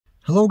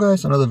Hello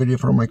guys, another video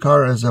from my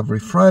car as every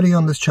Friday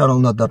on this channel.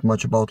 Not that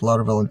much about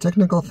Laravel and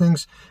technical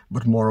things,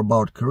 but more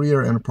about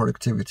career and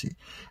productivity.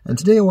 And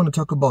today I want to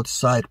talk about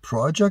side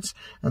projects,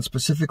 and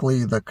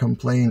specifically the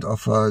complaint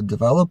of a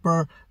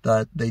developer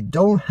that they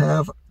don't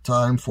have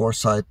time for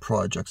side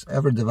projects.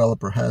 Every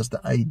developer has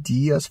the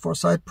ideas for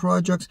side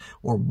projects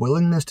or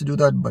willingness to do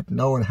that, but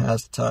no one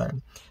has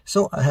time.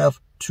 So I have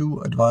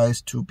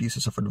two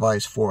pieces of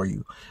advice for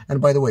you.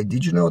 And by the way,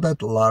 did you know that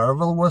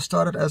Laravel was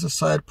started as a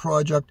side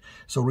project?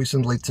 So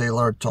recently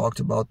Taylor talked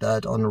about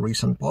that on a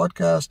recent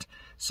podcast.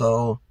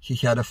 So he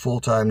had a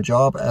full-time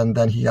job and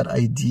then he had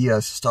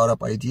ideas,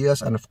 startup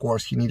ideas. And of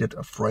course he needed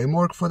a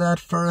framework for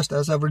that first,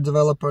 as every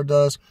developer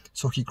does.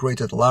 So he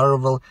created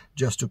Laravel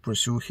just to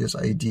pursue his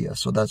ideas.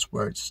 So that's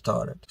where it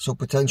started. So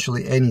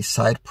potentially any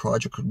side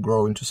project could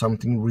grow into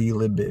something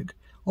really big.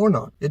 Or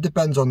not. It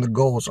depends on the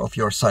goals of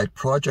your side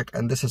project,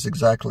 and this is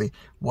exactly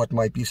what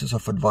my pieces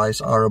of advice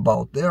are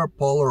about. They are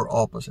polar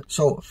opposite.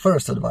 So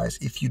first advice,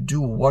 if you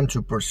do want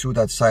to pursue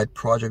that side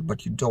project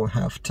but you don't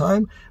have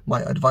time,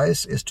 my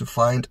advice is to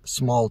find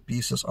small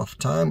pieces of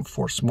time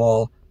for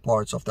small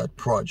parts of that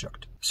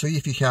project. So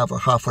if you have a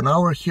half an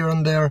hour here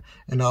and there,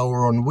 an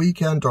hour on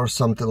weekend or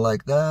something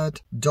like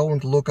that,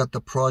 don't look at the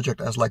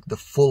project as like the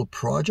full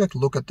project.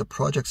 Look at the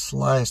project,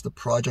 slice the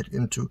project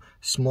into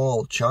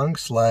small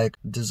chunks, like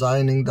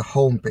designing the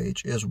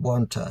homepage is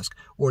one task,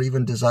 or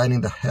even designing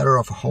the header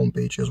of a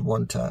homepage is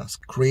one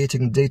task.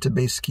 Creating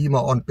database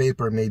schema on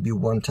paper may be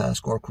one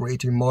task, or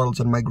creating models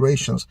and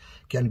migrations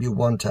can be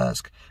one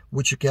task,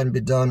 which can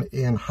be done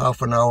in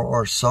half an hour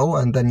or so,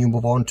 and then you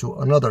move on to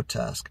another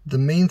task. The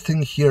main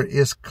thing here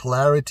is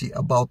clarity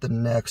about the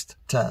next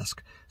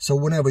task. So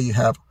whenever you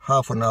have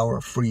half an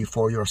hour free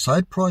for your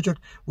side project,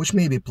 which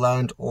may be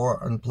planned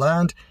or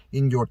unplanned,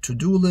 in your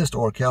to-do list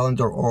or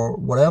calendar or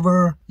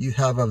whatever, you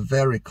have a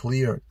very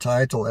clear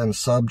title and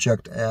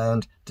subject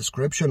and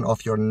description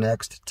of your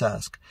next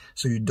task.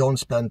 So you don't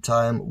spend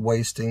time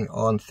wasting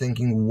on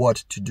thinking what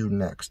to do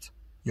next.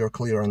 You're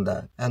clear on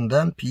that. And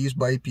then piece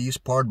by piece,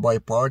 part by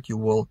part, you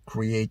will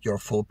create your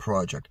full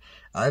project.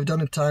 I've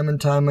done it time and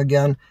time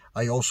again.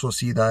 I also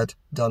see that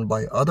done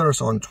by others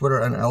on Twitter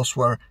and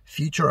elsewhere.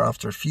 Feature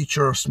after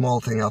feature,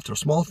 small thing after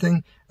small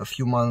thing. A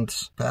few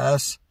months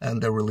pass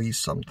and they release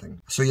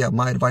something. So yeah,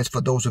 my advice for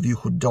those of you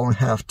who don't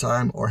have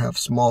time or have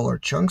smaller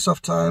chunks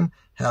of time,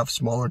 have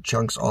smaller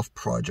chunks of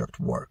project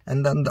work.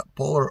 And then the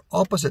polar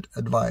opposite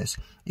advice.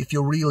 If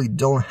you really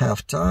don't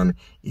have time,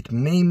 it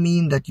may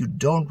mean that you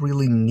don't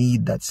really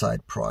need that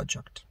side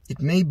project.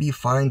 It may be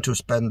fine to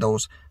spend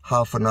those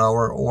half an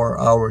hour or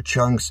hour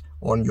chunks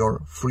on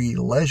your free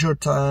leisure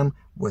time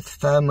with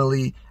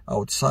family,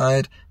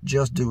 outside,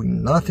 just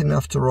doing nothing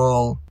after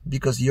all,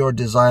 because your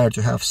desire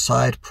to have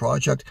side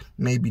project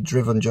may be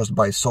driven just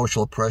by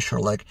social pressure,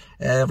 like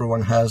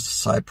everyone has a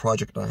side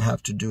project and I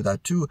have to do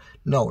that too.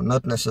 No,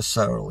 not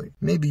necessarily.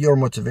 Maybe your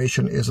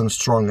motivation isn't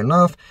strong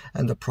enough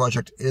and the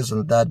project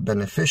isn't that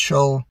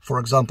beneficial. For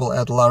example,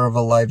 at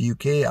Laravel Live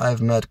UK,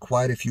 I've met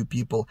quite a few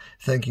people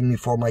thanking me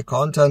for my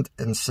content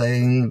and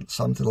saying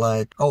something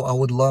like, oh, I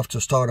would love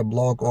to start a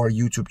blog or a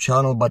YouTube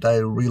channel, but I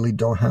really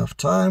don't have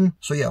time.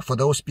 So yeah, for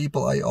those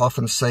people, I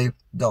often say,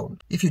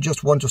 don't. If you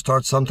just want to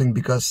start something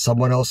because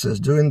someone else is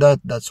doing that,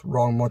 that's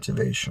wrong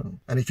motivation.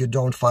 And if you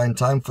don't find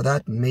time for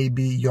that,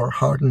 maybe your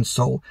heart and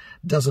soul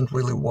doesn't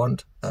really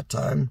want that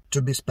time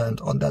to be spent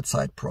on that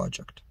side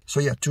project. So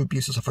yeah, two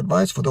pieces of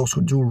advice for those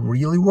who do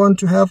really want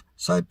to have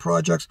side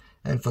projects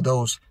and for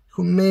those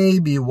who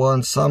maybe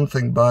want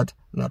something but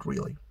not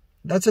really.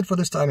 That's it for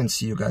this time, and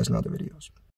see you guys in other videos.